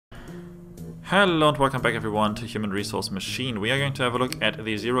Hello and welcome back everyone to Human Resource Machine. We are going to have a look at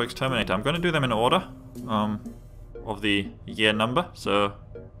the Zero Exterminator. I'm going to do them in order of the year number, so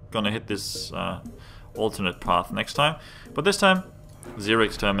gonna hit this alternate path next time. But this time, Zero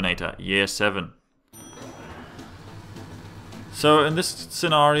Exterminator, year 7. So in this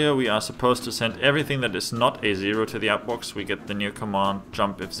scenario we are supposed to send everything that is not a 0 to the outbox. We get the new command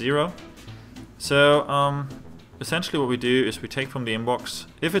JUMPZ. So essentially what we do is we take from the inbox.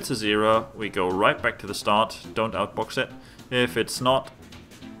 If it's a 0, we go right back to the start, don't outbox it. If it's not,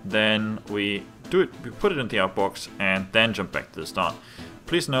 then we put it in the outbox and then jump back to the start.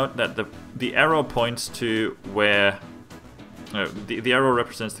 Please note that the arrow points to where the arrow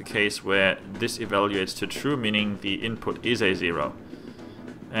represents the case where this evaluates to true, meaning the input is a 0,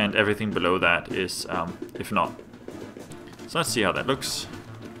 and everything below that is if not. So let's see how that looks.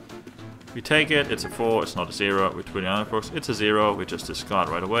 We take it, it's a 4, it's not a 0, we put it in the outbox, it's a 0, we just discard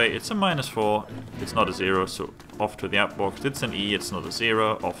right away. It's a -4, it's not a 0, so off to the outbox. It's an E, it's not a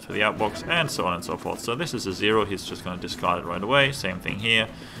 0, off to the outbox, and so on and so forth. So this is a 0, he's just going to discard it right away. Same thing here.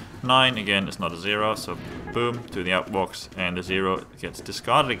 9, again, is not a 0, so boom, to the outbox, and the 0 gets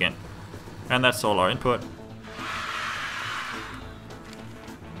discarded again. And that's all our input.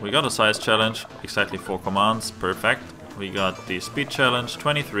 We got a size challenge, exactly 4 commands, perfect. We got the speed challenge,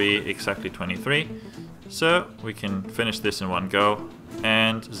 23, exactly 23. So we can finish this in one go,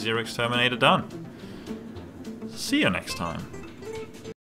 and Zero Exterminator done. See you next time.